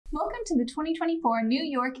Welcome to the 2024 New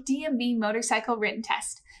York DMV Motorcycle Written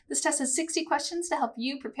Test. This test has 60 questions to help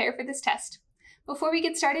you prepare for this test. Before we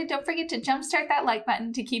get started, don't forget to jumpstart that like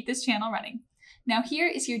button to keep this channel running. Now here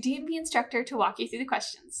is your DMV instructor to walk you through the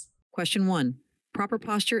questions. Question 1. Proper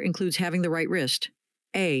posture includes having the right wrist.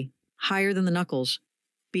 A. Higher than the knuckles.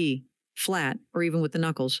 B. Flat or even with the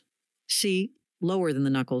knuckles. C. Lower than the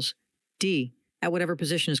knuckles. D. At whatever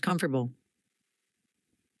position is comfortable.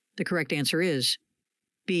 The correct answer is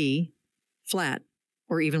B. Flat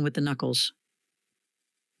or even with the knuckles.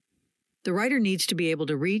 The rider needs to be able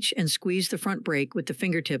to reach and squeeze the front brake with the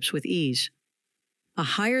fingertips with ease. A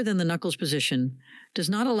higher than the knuckles position does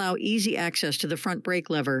not allow easy access to the front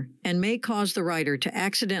brake lever and may cause the rider to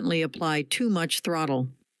accidentally apply too much throttle.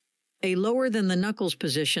 A lower than the knuckles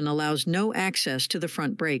position allows no access to the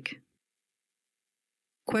front brake.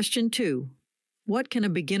 Question 2. What can a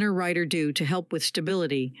beginner rider do to help with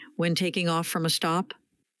stability when taking off from a stop?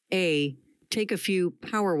 A. Take a few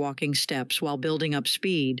power walking steps while building up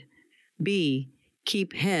speed. B.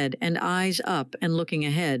 Keep head and eyes up and looking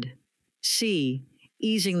ahead. C.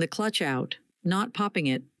 Easing the clutch out, not popping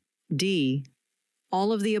it. D.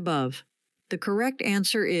 All of the above. The correct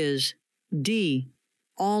answer is D.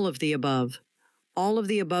 All of the above. All of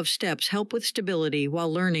the above steps help with stability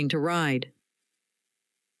while learning to ride.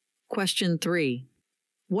 Question 3.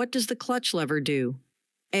 What does the clutch lever do?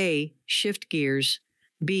 A. Shift gears.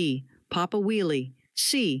 B. Pop a wheelie.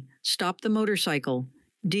 C. Stop the motorcycle.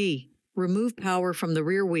 D. Remove power from the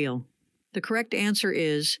rear wheel. The correct answer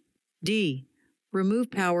is D.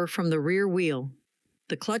 Remove power from the rear wheel.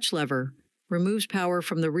 The clutch lever removes power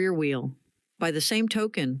from the rear wheel. By the same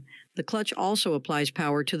token, the clutch also applies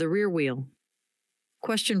power to the rear wheel.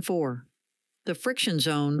 Question 4. The friction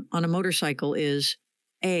zone on a motorcycle is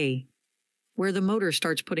A. Where the motor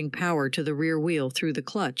starts putting power to the rear wheel through the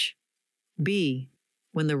clutch. B.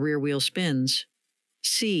 When the rear wheel spins.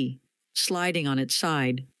 C. Sliding on its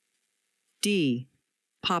side. D.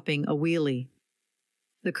 Popping a wheelie.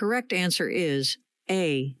 The correct answer is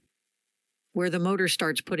A. Where the motor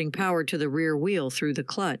starts putting power to the rear wheel through the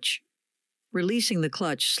clutch, releasing the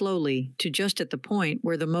clutch slowly to just at the point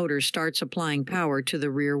where the motor starts applying power to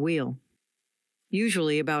the rear wheel,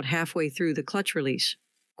 usually about halfway through the clutch release.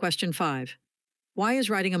 Question 5. Why is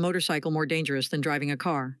riding a motorcycle more dangerous than driving a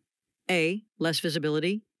car? A. Less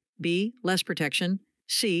visibility. B. Less protection.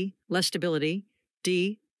 C. Less stability.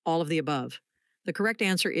 D. All of the above. The correct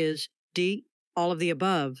answer is D. All of the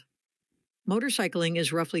above. Motorcycling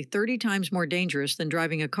is roughly 30 times more dangerous than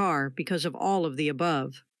driving a car because of all of the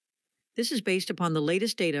above. This is based upon the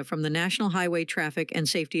latest data from the National Highway Traffic and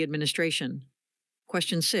Safety Administration.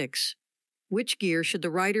 Question 6. Which gear should the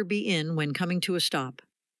rider be in when coming to a stop?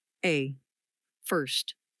 A.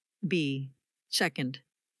 First. B. Second.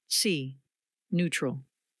 C. Neutral.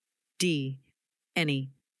 D.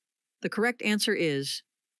 Any. The correct answer is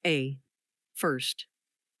A. First.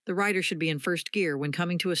 The rider should be in first gear when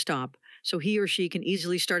coming to a stop, so he or she can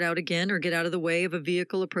easily start out again or get out of the way of a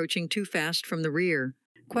vehicle approaching too fast from the rear.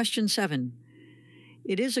 Question 7.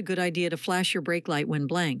 It is a good idea to flash your brake light when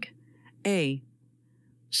blank. A.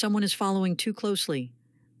 Someone is following too closely.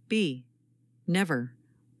 B. Never.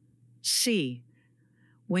 C.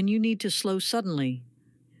 When you need to slow suddenly.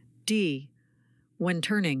 D. When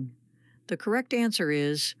turning. The correct answer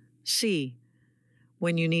is C.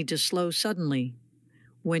 When you need to slow suddenly.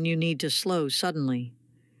 When you need to slow suddenly.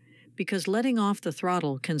 Because letting off the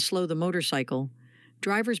throttle can slow the motorcycle,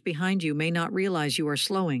 drivers behind you may not realize you are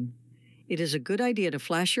slowing. It is a good idea to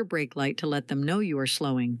flash your brake light to let them know you are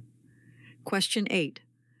slowing. Question 8.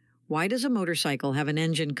 Why does a motorcycle have an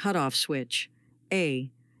engine cutoff switch?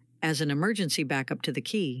 A. As an emergency backup to the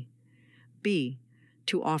key. B.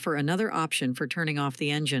 To offer another option for turning off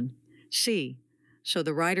the engine. C. So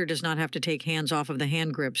the rider does not have to take hands off of the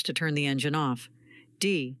hand grips to turn the engine off.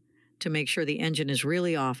 D. To make sure the engine is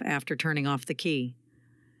really off after turning off the key.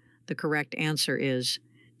 The correct answer is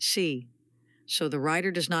C. So the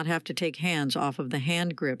rider does not have to take hands off of the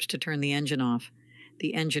hand grips to turn the engine off.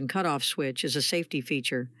 The engine cutoff switch is a safety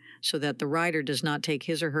feature so that the rider does not take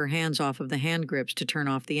his or her hands off of the hand grips to turn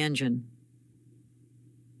off the engine.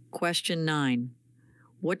 Question 9.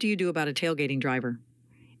 What do you do about a tailgating driver?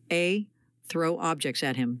 A. Throw objects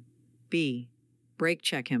at him. B. Brake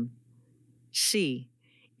check him. C.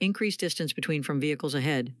 Increase distance between from vehicles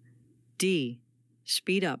ahead. D.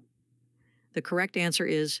 Speed up. The correct answer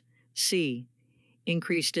is C.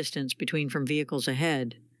 Increase distance between from vehicles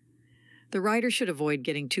ahead. The rider should avoid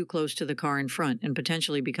getting too close to the car in front and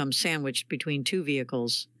potentially become sandwiched between two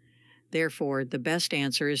vehicles. Therefore, the best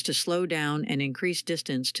answer is to slow down and increase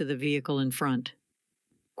distance to the vehicle in front.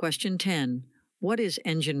 Question 10. What is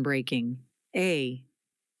engine braking? A.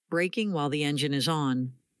 Braking while the engine is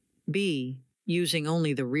on. B. Using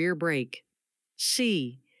only the rear brake.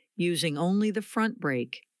 C. Using only the front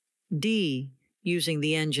brake. D. Using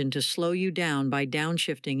the engine to slow you down by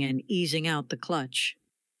downshifting and easing out the clutch.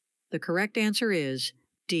 The correct answer is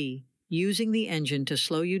D. Using the engine to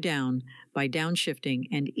slow you down by downshifting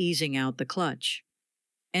and easing out the clutch.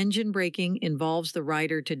 Engine braking involves the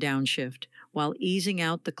rider to downshift while easing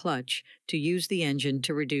out the clutch to use the engine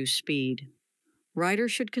to reduce speed. Rider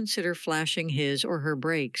should consider flashing his or her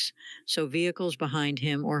brakes so vehicles behind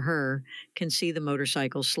him or her can see the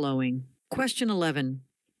motorcycle slowing. Question 11.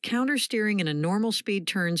 Countersteering in a normal speed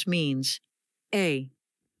turns means A.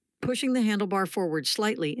 Pushing the handlebar forward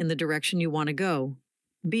slightly in the direction you want to go.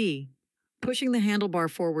 B. Pushing the handlebar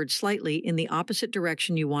forward slightly in the opposite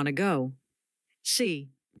direction you want to go. C.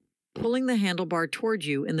 Pulling the handlebar toward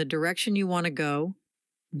you in the direction you want to go.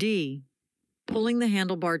 D. Pulling the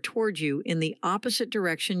handlebar toward you in the opposite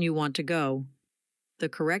direction you want to go. The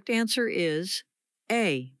correct answer is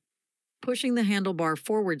A. Pushing the handlebar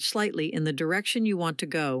forward slightly in the direction you want to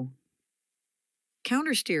go.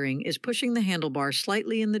 Countersteering is pushing the handlebar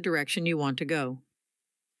slightly in the direction you want to go.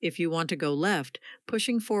 If you want to go left,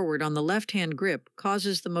 pushing forward on the left-hand grip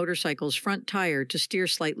causes the motorcycle's front tire to steer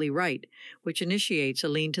slightly right, which initiates a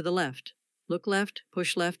lean to the left. Look left,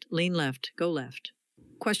 push left, lean left, go left.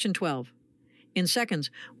 Question 12. In seconds,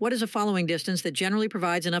 what is a following distance that generally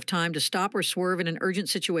provides enough time to stop or swerve in an urgent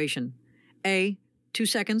situation? A. 2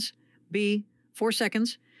 seconds. B. 4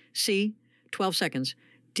 seconds. C. 12 seconds.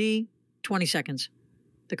 D. 20 seconds.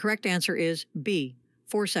 The correct answer is B.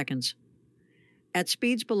 4 seconds. At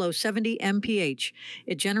speeds below 70 mph,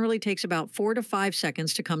 it generally takes about 4 to 5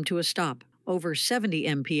 seconds to come to a stop. Over 70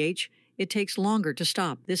 mph, it takes longer to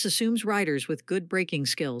stop. This assumes riders with good braking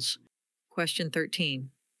skills. Question 13.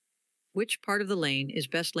 Which part of the lane is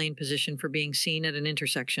best lane position for being seen at an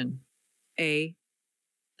intersection? A.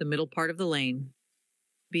 The middle part of the lane.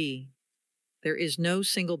 B. There is no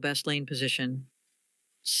single best lane position.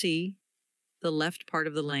 C. The left part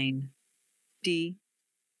of the lane. D.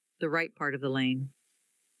 The right part of the lane.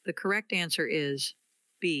 The correct answer is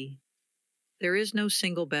B. There is no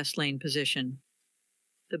single best lane position.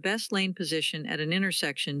 The best lane position at an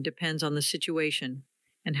intersection depends on the situation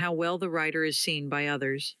and how well the rider is seen by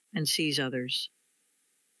others and sees others.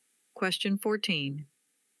 Question 14.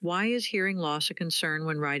 Why is hearing loss a concern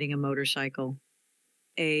when riding a motorcycle?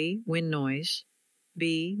 A. Wind noise.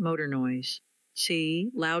 B. Motor noise.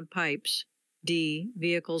 C. Loud pipes. D.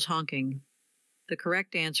 Vehicles honking. The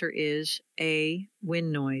correct answer is A.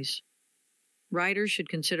 Wind noise. Riders should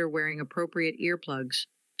consider wearing appropriate earplugs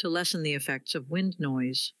to lessen the effects of wind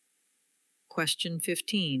noise. Question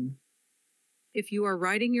 15. If you are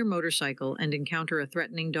riding your motorcycle and encounter a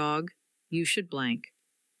threatening dog, you should blank.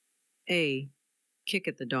 A. Kick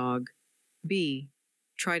at the dog. B.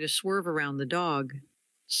 Try to swerve around the dog.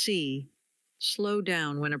 C. Slow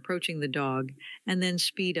down when approaching the dog and then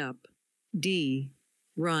speed up. D.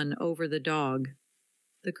 Run over the dog.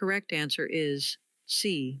 The correct answer is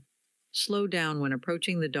C. Slow down when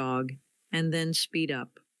approaching the dog and then speed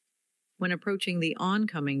up. When approaching the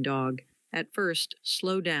oncoming dog, at first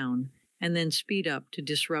slow down and then speed up to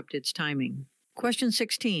disrupt its timing. Question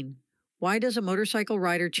 16. Why does a motorcycle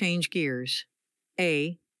rider change gears?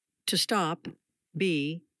 A. To stop.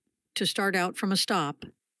 B. To start out from a stop.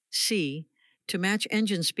 C. To match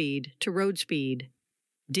engine speed to road speed.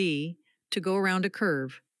 D. To go around a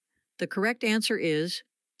curve. The correct answer is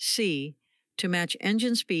C. To match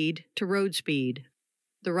engine speed to road speed.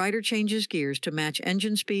 The rider changes gears to match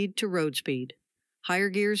engine speed to road speed. Higher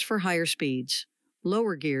gears for higher speeds.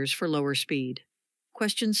 Lower gears for lower speed.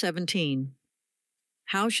 Question 17.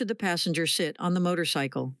 How should the passenger sit on the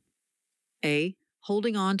motorcycle? A.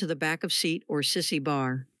 Holding on to the back of seat or sissy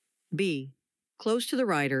bar. B. Close to the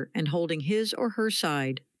rider and holding his or her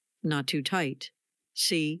side, not too tight.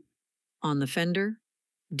 C. On the fender.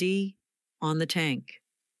 D. On the tank.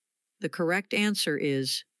 The correct answer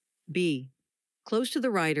is B. Close to the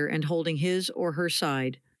rider and holding his or her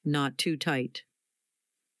side, not too tight.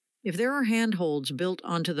 If there are handholds built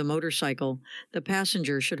onto the motorcycle, the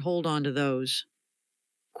passenger should hold on to those.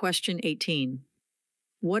 Question 18.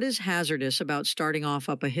 What is hazardous about starting off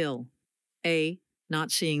up a hill? A.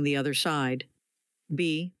 Not seeing the other side.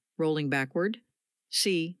 B. Rolling backward.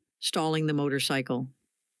 C. Stalling the motorcycle.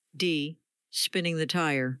 D. Spinning the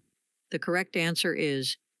tire. The correct answer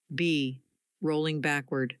is B. Rolling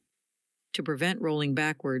backward. To prevent rolling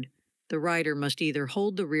backward, the rider must either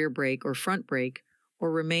hold the rear brake or front brake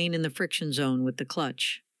or remain in the friction zone with the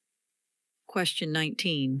clutch. Question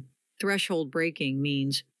 19. Threshold braking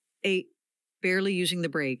means A. barely using the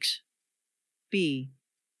brakes. B,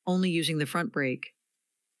 only using the front brake.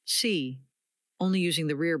 C, only using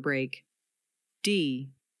the rear brake. D,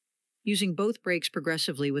 using both brakes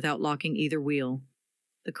progressively without locking either wheel.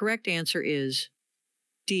 The correct answer is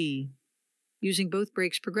D, using both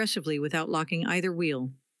brakes progressively without locking either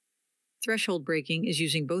wheel. Threshold braking is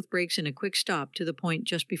using both brakes in a quick stop to the point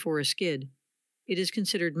just before a skid. It is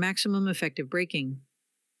considered maximum effective braking.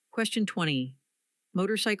 Question 20.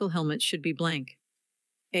 Motorcycle helmets should be blank.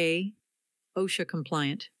 A, OSHA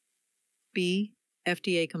compliant. B,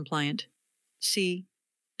 FDA compliant. C,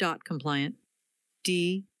 DOT compliant.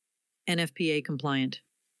 D, NFPA compliant.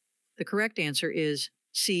 The correct answer is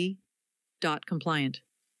C, DOT compliant.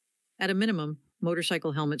 At a minimum,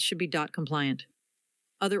 motorcycle helmets should be DOT compliant.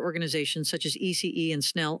 Other organizations such as ECE and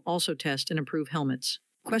SNELL also test and approve helmets.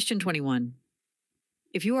 Question 21.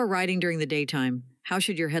 If you are riding during the daytime, how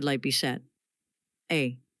should your headlight be set?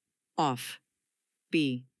 A, off.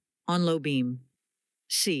 B, on low beam.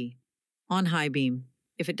 C, on high beam,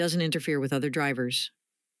 if it doesn't interfere with other drivers.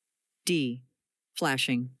 D,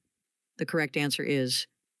 flashing. The correct answer is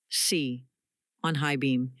C, on high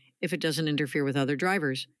beam, if it doesn't interfere with other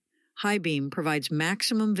drivers. High beam provides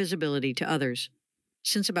maximum visibility to others.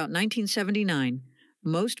 Since about 1979,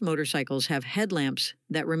 most motorcycles have headlamps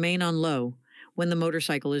that remain on low when the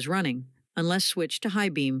motorcycle is running, unless switched to high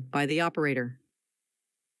beam by the operator.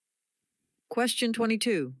 Question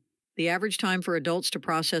 22. The average time for adults to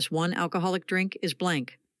process one alcoholic drink is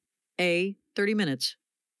blank. A, 30 minutes.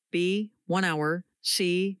 B, 1 hour.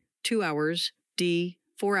 C, 2 hours. D,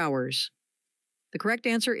 4 hours. The correct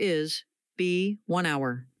answer is B, 1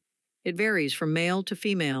 hour. It varies from male to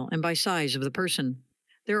female and by size of the person.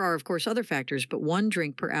 There are, of course, other factors, but 1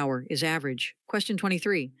 drink per hour is average. Question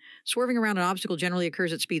 23. Swerving around an obstacle generally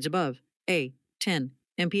occurs at speeds above A, 10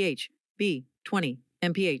 mph, B, 20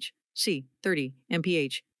 mph, C, 30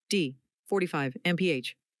 mph, D, 45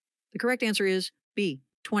 mph. The correct answer is B,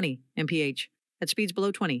 20 mph. At speeds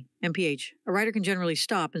below 20 mph, a rider can generally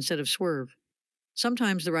stop instead of swerve.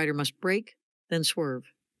 Sometimes the rider must brake, then swerve.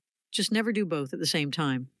 Just never do both at the same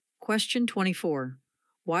time. Question 24.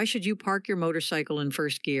 Why should you park your motorcycle in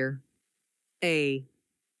first gear? A,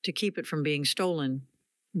 to keep it from being stolen.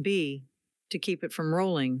 B, to keep it from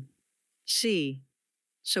rolling. C,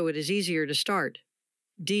 so it is easier to start.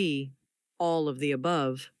 D, all of the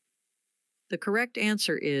above. The correct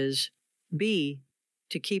answer is B,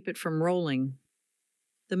 to keep it from rolling.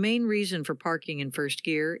 The main reason for parking in first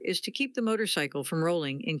gear is to keep the motorcycle from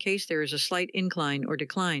rolling in case there is a slight incline or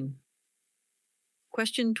decline.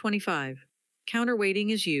 Question 25.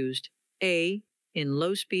 Counterweighting is used A, in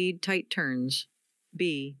low-speed tight turns,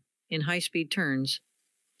 B, in high-speed turns,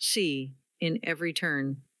 C, in every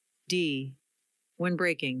turn, D, when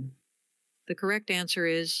braking. The correct answer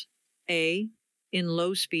is A, in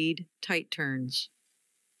low-speed tight turns.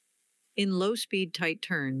 In low-speed tight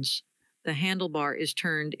turns, the handlebar is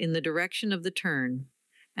turned in the direction of the turn,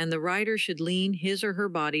 and the rider should lean his or her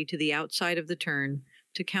body to the outside of the turn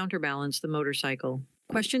to counterbalance the motorcycle.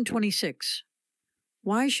 Question 26.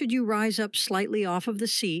 Why should you rise up slightly off of the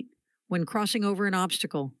seat when crossing over an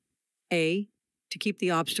obstacle? A, to keep the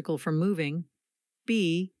obstacle from moving.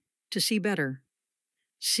 B, to see better.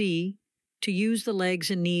 C, to use the legs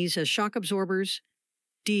and knees as shock absorbers.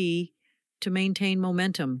 D, to maintain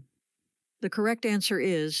momentum. The correct answer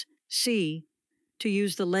is C, to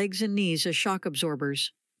use the legs and knees as shock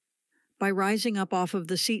absorbers. By rising up off of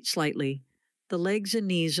the seat slightly, the legs and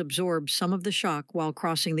knees absorb some of the shock while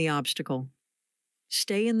crossing the obstacle.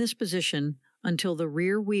 Stay in this position until the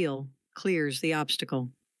rear wheel clears the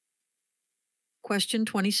obstacle. Question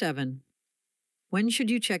 27. When should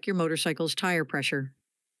you check your motorcycle's tire pressure?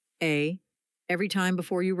 A, every time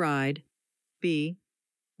before you ride. B,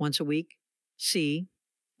 once a week. C,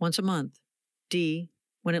 once a month. D,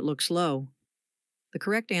 when it looks low. The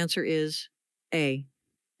correct answer is A,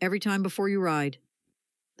 every time before you ride.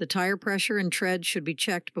 The tire pressure and tread should be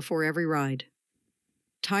checked before every ride.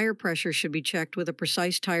 Tire pressure should be checked with a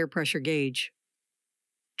precise tire pressure gauge.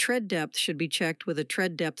 Tread depth should be checked with a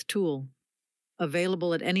tread depth tool,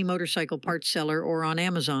 available at any motorcycle parts seller or on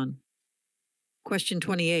Amazon. Question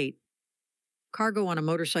 28. Cargo on a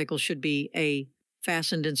motorcycle should be A,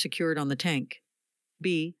 fastened and secured on the tank.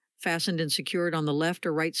 B, fastened and secured on the left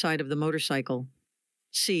or right side of the motorcycle.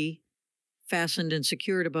 C, fastened and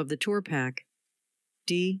secured above the tour pack.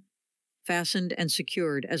 D, fastened and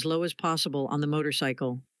secured as low as possible on the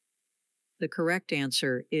motorcycle. The correct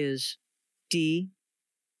answer is D,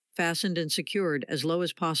 fastened and secured as low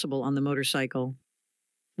as possible on the motorcycle.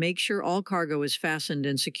 Make sure all cargo is fastened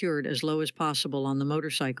and secured as low as possible on the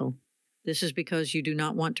motorcycle. This is because you do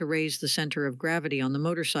not want to raise the center of gravity on the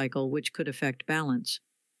motorcycle, which could affect balance.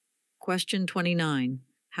 Question 29.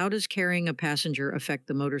 How does carrying a passenger affect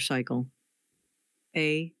the motorcycle?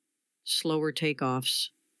 A. Slower takeoffs.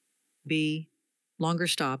 B. Longer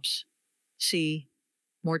stops. C.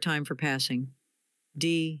 More time for passing.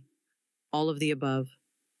 D. All of the above.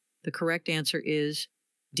 The correct answer is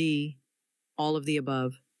D. All of the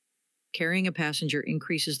above. Carrying a passenger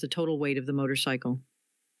increases the total weight of the motorcycle.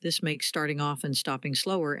 This makes starting off and stopping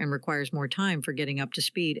slower and requires more time for getting up to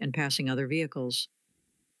speed and passing other vehicles.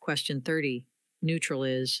 Question 30. Neutral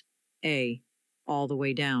is A. All the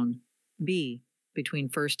way down. B. Between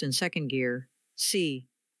first and second gear. C.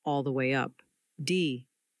 All the way up. D.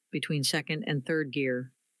 Between second and third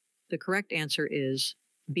gear. The correct answer is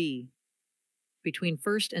B. Between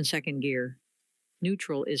first and second gear.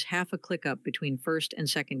 Neutral is half a click up between first and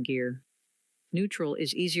second gear. Neutral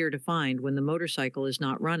is easier to find when the motorcycle is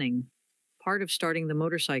not running. Part of starting the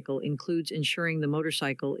motorcycle includes ensuring the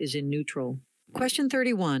motorcycle is in neutral. Question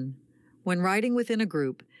 31. When riding within a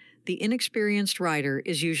group, the inexperienced rider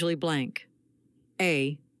is usually blank.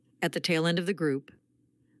 A. At the tail end of the group.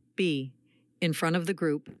 B. In front of the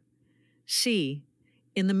group. C.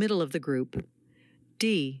 In the middle of the group.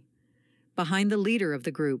 D. Behind the leader of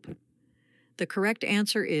the group. The correct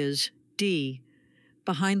answer is D.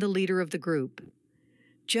 Behind the leader of the group.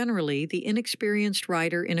 Generally, the inexperienced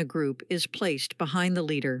rider in a group is placed behind the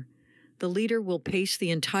leader. The leader will pace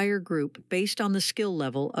the entire group based on the skill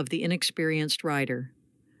level of the inexperienced rider.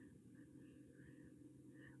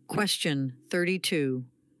 Question 32.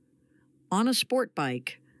 On a sport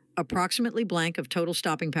bike, approximately blank of total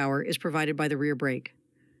stopping power is provided by the rear brake.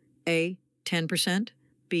 A. 10%,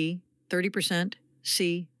 B. 30%,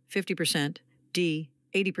 C. 50%, D.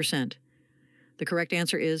 80%. The correct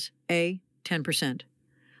answer is A. 10%.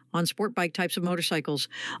 On sport bike types of motorcycles,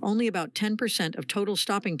 only about 10% of total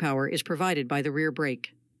stopping power is provided by the rear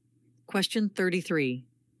brake. Question 33.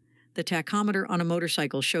 The tachometer on a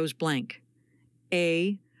motorcycle shows blank.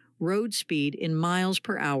 A. Road speed in miles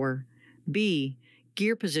per hour. B.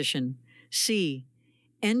 Gear position. C.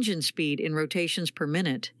 Engine speed in rotations per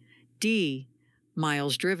minute. D.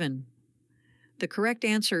 Miles driven. The correct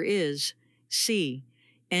answer is C.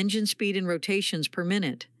 Engine speed in rotations per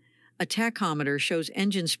minute. A tachometer shows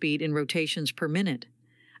engine speed in rotations per minute.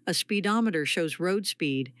 A speedometer shows road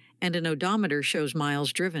speed, and an odometer shows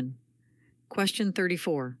miles driven. Question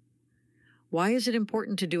 34. Why is it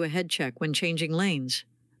important to do a head check when changing lanes?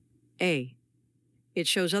 A. It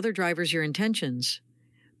shows other drivers your intentions.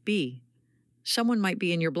 B. Someone might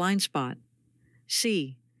be in your blind spot.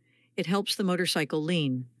 C. It helps the motorcycle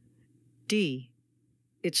lean. D.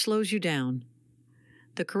 It slows you down.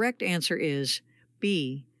 The correct answer is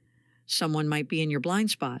B. Someone might be in your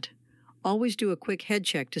blind spot. Always do a quick head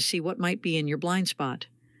check to see what might be in your blind spot.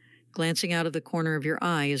 Glancing out of the corner of your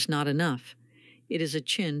eye is not enough. It is a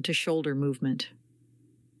chin to shoulder movement.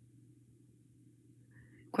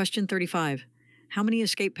 Question 35. How many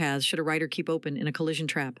escape paths should a rider keep open in a collision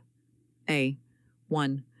trap? A.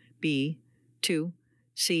 1. B. 2.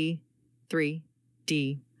 C. 3.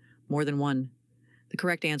 D. More than 1. The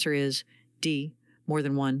correct answer is D. More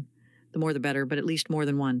than 1. The more the better, but at least more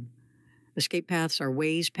than 1. Escape paths are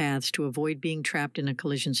ways paths to avoid being trapped in a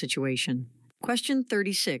collision situation. Question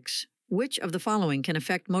 36. Which of the following can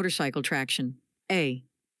affect motorcycle traction? A.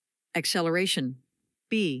 Acceleration.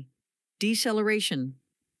 B. Deceleration.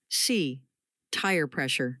 C. Tire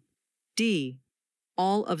pressure. D.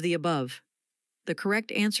 All of the above. The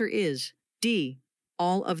correct answer is D.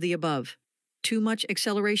 All of the above. Too much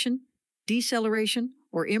acceleration, deceleration,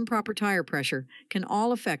 or improper tire pressure can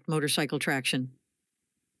all affect motorcycle traction.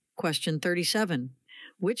 Question 37.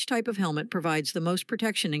 Which type of helmet provides the most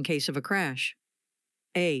protection in case of a crash?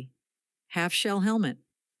 A. Half-shell helmet.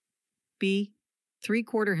 B.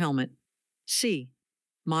 Three-quarter helmet. C.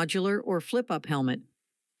 Modular or flip-up helmet.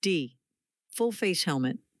 D. Full-face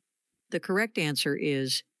helmet. The correct answer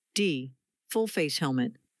is D. Full-face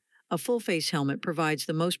helmet. A full-face helmet provides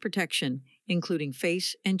the most protection, including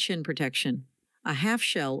face and chin protection. A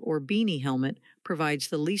half-shell or beanie helmet provides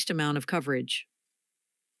the least amount of coverage.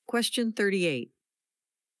 Question 38.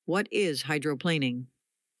 What is hydroplaning?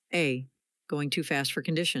 A. Going too fast for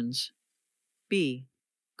conditions. B.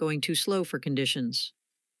 Going too slow for conditions.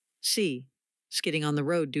 C. Skidding on the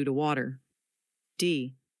road due to water.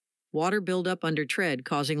 D. Water buildup under tread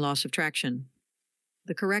causing loss of traction.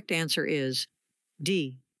 The correct answer is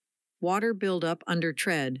D. Water buildup under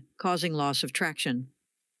tread causing loss of traction.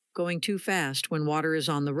 Going too fast when water is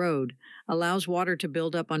on the road allows water to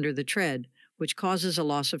build up under the tread, which causes a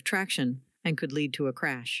loss of traction and could lead to a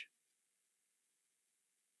crash.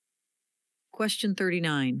 Question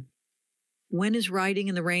 39. When is riding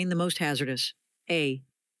in the rain the most hazardous? A.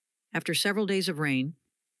 After several days of rain.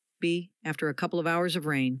 B. After a couple of hours of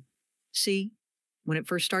rain. C. When it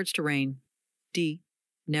first starts to rain. D.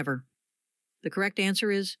 Never. The correct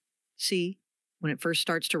answer is C. When it first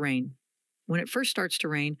starts to rain. When it first starts to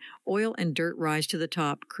rain, oil and dirt rise to the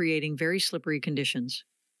top, creating very slippery conditions.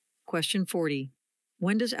 Question 40.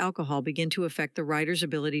 When does alcohol begin to affect the rider's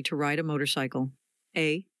ability to ride a motorcycle?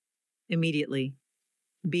 A. Immediately.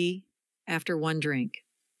 B. After 1 drink.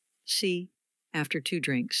 C. After 2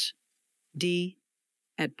 drinks. D.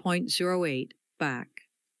 At 0.08 back.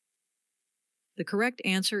 The correct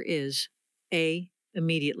answer is A.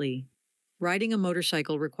 Immediately. Riding a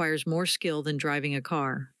motorcycle requires more skill than driving a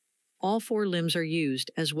car. All 4 limbs are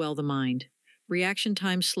used, as well the mind. Reaction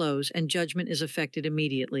time slows and judgment is affected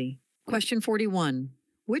immediately. Question 41.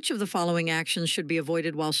 Which of the following actions should be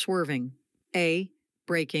avoided while swerving? A.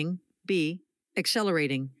 Braking. B.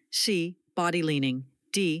 Accelerating. C. Body leaning.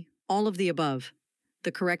 D. All of the above.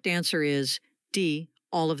 The correct answer is D.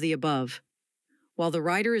 All of the above. While the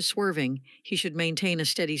rider is swerving, he should maintain a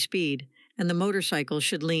steady speed, and the motorcycle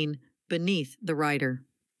should lean beneath the rider.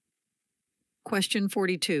 Question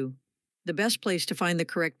 42. The best place to find the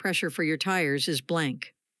correct pressure for your tires is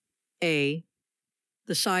blank. A.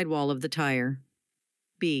 The sidewall of the tire.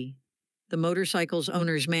 B. The motorcycle's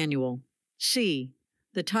owner's manual. C.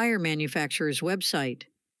 The tire manufacturer's website.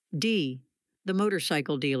 D. The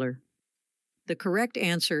motorcycle dealer. The correct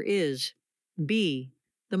answer is B.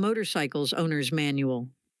 The motorcycle's owner's manual.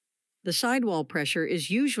 The sidewall pressure is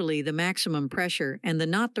usually the maximum pressure and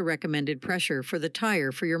not the recommended pressure for the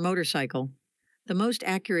tire for your motorcycle. The most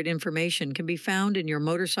accurate information can be found in your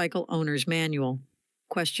motorcycle owner's manual.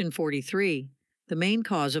 Question 43. The main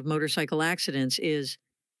cause of motorcycle accidents is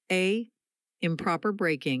A. Improper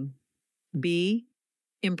braking. B.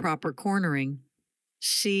 Improper cornering.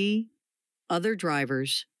 C. Other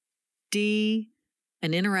drivers. D.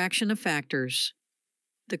 An interaction of factors.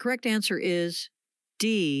 The correct answer is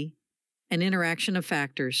D. An interaction of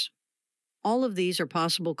factors. All of these are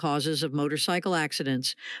possible causes of motorcycle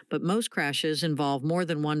accidents, but most crashes involve more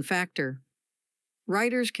than one factor.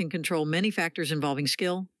 Riders can control many factors involving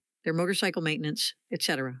skill, their motorcycle maintenance,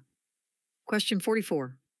 etc. Question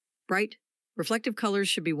 44. Bright, reflective colors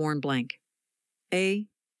should be worn blank. A.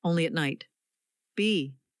 Only at night.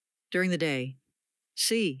 B. During the day.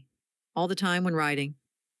 C. All the time when riding.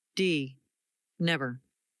 D. Never.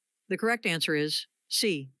 The correct answer is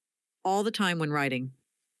C. All the time when riding.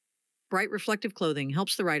 Bright reflective clothing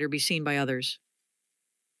helps the rider be seen by others.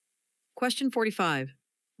 Question 45.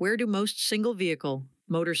 Where do most single-vehicle,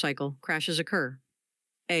 motorcycle, crashes occur?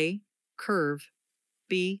 A. Curve.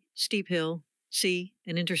 B. Steep hill. C.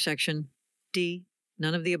 An intersection. D.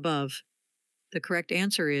 None of the above. The correct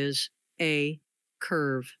answer is A.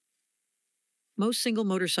 Curve. Most single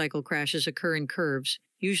motorcycle crashes occur in curves,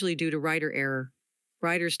 usually due to rider error.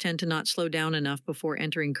 Riders tend to not slow down enough before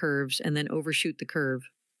entering curves and then overshoot the curve.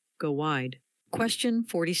 Go wide. Question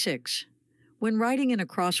 46. When riding in a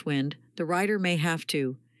crosswind, the rider may have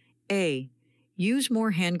to A. Use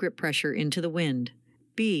more hand grip pressure into the wind.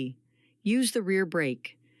 B. Use the rear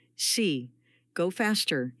brake. C. Go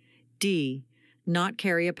faster. D. Not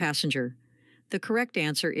carry a passenger. The correct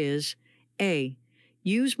answer is A.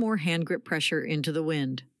 Use more hand grip pressure into the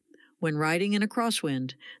wind. When riding in a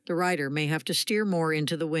crosswind, the rider may have to steer more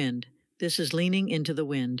into the wind. This is leaning into the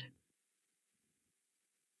wind.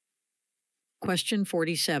 Question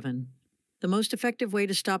 47. The most effective way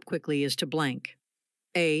to stop quickly is to blank.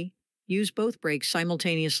 A. Use both brakes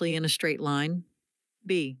simultaneously in a straight line.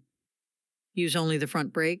 B. Use only the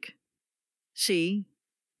front brake. C.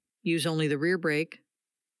 Use only the rear brake.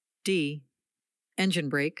 D. Engine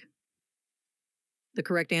brake. The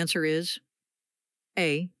correct answer is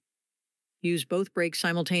A. Use both brakes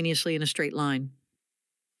simultaneously in a straight line.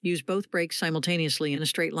 Use both brakes simultaneously in a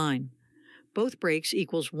straight line. Both brakes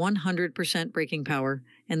equals 100% braking power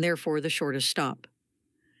and therefore the shortest stop.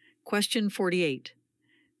 Question 48.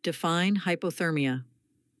 Define hypothermia.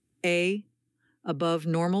 A. Above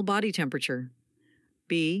normal body temperature.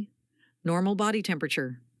 B. Normal body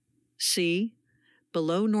temperature. C.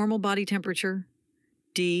 Below normal body temperature.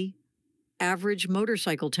 D. Average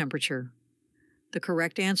motorcycle temperature. The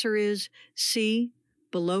correct answer is C.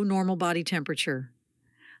 Below normal body temperature.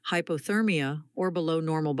 Hypothermia, or below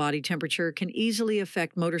normal body temperature, can easily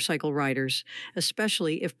affect motorcycle riders,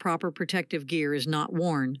 especially if proper protective gear is not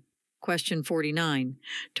worn. Question 49.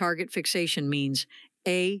 Target fixation means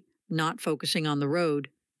A. Not focusing on the road.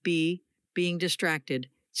 B. Being distracted.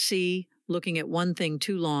 C. Looking at one thing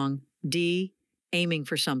too long. D. Aiming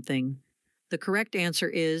for something. The correct answer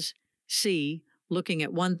is C. Looking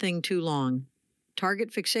at one thing too long.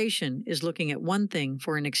 Target fixation is looking at one thing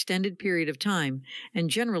for an extended period of time and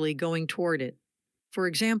generally going toward it. For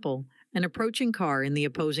example, an approaching car in the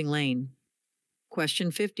opposing lane.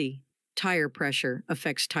 Question 50. Tire pressure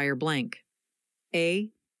affects tire blank. A.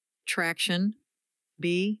 Traction.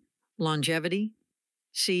 B. Longevity.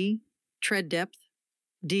 C. Tread depth.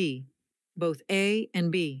 D. Both A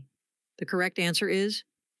and B. The correct answer is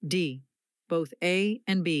D. Both A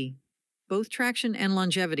and B. Both traction and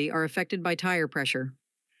longevity are affected by tire pressure.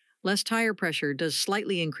 Less tire pressure does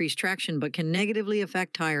slightly increase traction but can negatively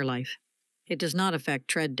affect tire life. It does not affect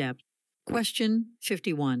tread depth. Question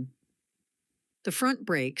 51. The front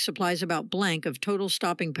brake supplies about blank of total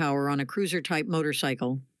stopping power on a cruiser-type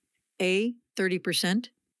motorcycle. A. 30%,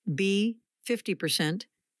 B. 50%,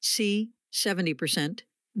 C. 70%,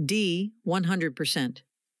 D. 100%.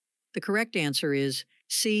 The correct answer is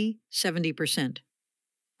C. 70%.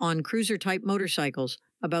 On cruiser-type motorcycles,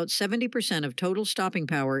 about 70% of total stopping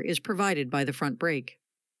power is provided by the front brake.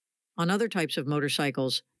 On other types of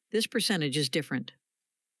motorcycles, this percentage is different.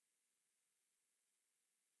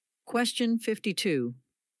 Question 52.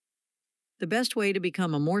 The best way to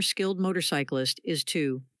become a more skilled motorcyclist is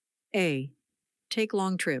to A. Take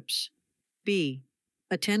long trips. B.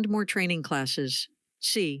 Attend more training classes.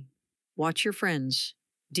 C. Watch your friends.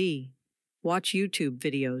 D. Watch YouTube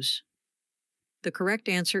videos. The correct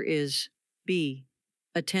answer is B.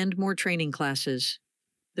 Attend more training classes.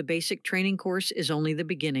 The basic training course is only the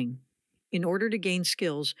beginning. In order to gain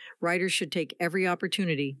skills, riders should take every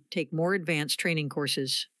opportunity, take more advanced training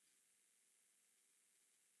courses.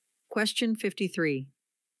 Question 53.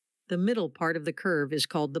 The middle part of the curve is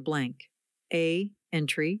called the blank. A.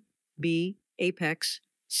 Entry. B. Apex.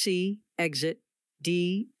 C. Exit.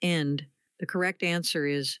 D. End. The correct answer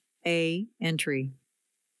is A. Entry.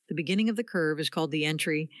 The beginning of the curve is called the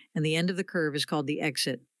entry, and the end of the curve is called the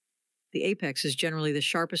exit. The apex is generally the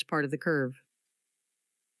sharpest part of the curve.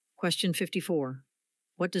 Question 54.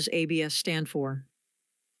 What does ABS stand for?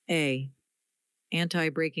 A.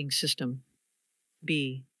 Anti-braking system.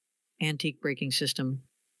 B. Antique braking system.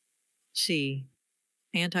 C.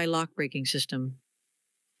 Anti-lock braking system.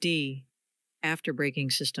 D. After braking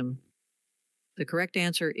system. The correct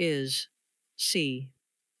answer is C.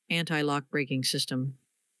 Anti-lock braking system.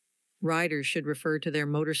 Riders should refer to their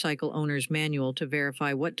motorcycle owner's manual to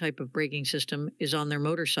verify what type of braking system is on their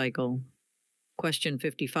motorcycle. Question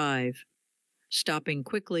 55. Stopping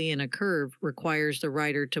quickly in a curve requires the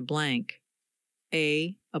rider to blank.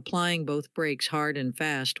 A. Applying both brakes hard and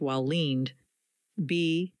fast while leaned.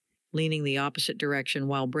 B. Leaning the opposite direction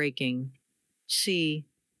while braking. C.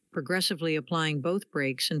 Progressively applying both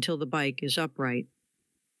brakes until the bike is upright.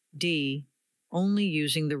 D. Only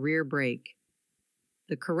using the rear brake.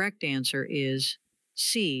 The correct answer is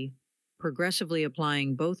C. Progressively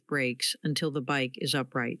applying both brakes until the bike is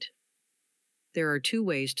upright. There are two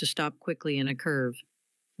ways to stop quickly in a curve.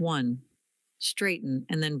 1. Straighten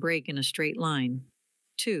and then brake in a straight line.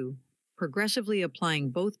 2. Progressively applying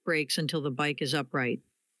both brakes until the bike is upright,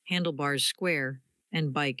 handlebars square,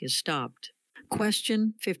 and bike is stopped.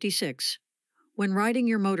 Question 56. When riding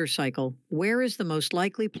your motorcycle, where is the most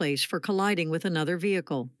likely place for colliding with another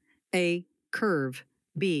vehicle? A. Curve.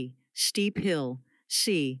 B. Steep hill.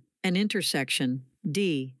 C. An intersection.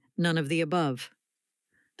 D. None of the above.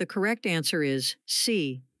 The correct answer is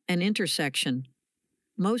C. An intersection.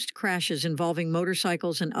 Most crashes involving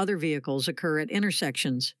motorcycles and other vehicles occur at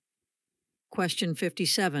intersections. Question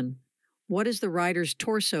 57. What is the rider's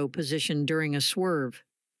torso position during a swerve?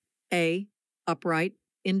 A. Upright,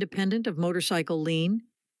 independent of motorcycle lean.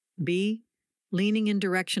 B. Leaning in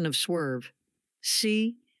direction of swerve.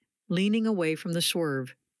 C. Leaning away from the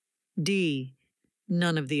swerve. D.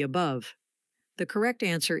 None of the above. The correct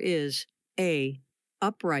answer is A.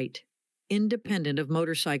 Upright, independent of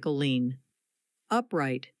motorcycle lean.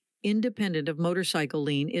 Upright, independent of motorcycle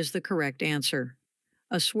lean is the correct answer.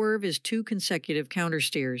 A swerve is 2 consecutive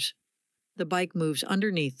countersteers. The bike moves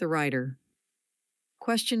underneath the rider.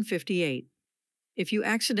 Question 58. If you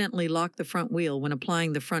accidentally lock the front wheel when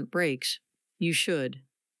applying the front brakes, you should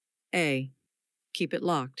A. Keep it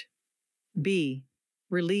locked. B.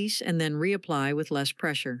 Release and then reapply with less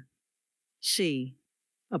pressure. C.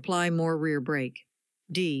 Apply more rear brake.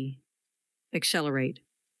 D. Accelerate.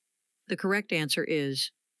 The correct answer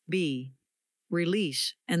is B.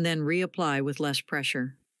 Release and then reapply with less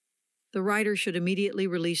pressure. The rider should immediately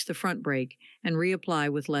release the front brake and reapply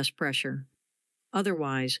with less pressure.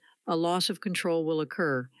 Otherwise, a loss of control will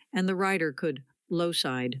occur and the rider could low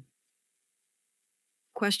side.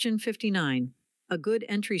 Question 59. A good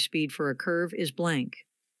entry speed for a curve is blank.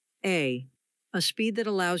 A. A speed that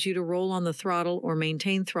allows you to roll on the throttle or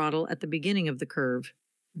maintain throttle at the beginning of the curve.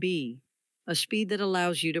 B. A speed that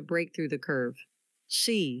allows you to brake through the curve.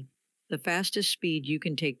 C. The fastest speed you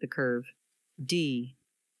can take the curve. D.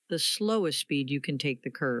 The slowest speed you can take the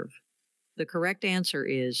curve. The correct answer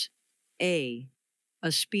is A.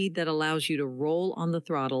 A speed that allows you to roll on the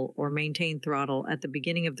throttle or maintain throttle at the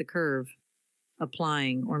beginning of the curve.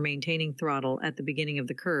 Applying or maintaining throttle at the beginning of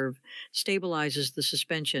the curve stabilizes the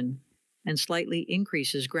suspension and slightly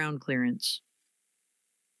increases ground clearance.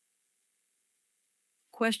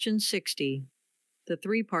 Question 60. The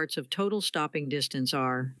three parts of total stopping distance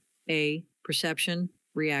are A. Perception,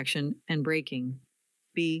 reaction, and braking.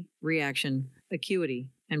 B. Reaction, acuity,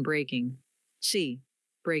 and braking. C.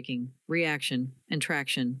 Braking, reaction, and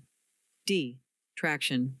traction. D.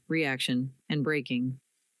 Traction, reaction, and braking.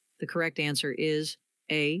 The correct answer is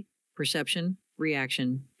A. Perception,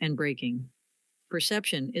 reaction, and braking.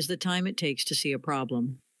 Perception is the time it takes to see a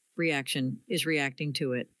problem. Reaction is reacting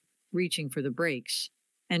to it, reaching for the brakes.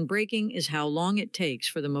 And braking is how long it takes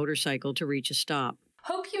for the motorcycle to reach a stop.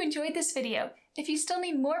 Hope you enjoyed this video. If you still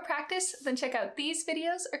need more practice, then check out these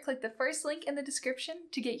videos or click the first link in the description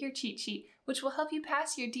to get your cheat sheet, which will help you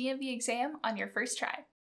pass your DMV exam on your first try.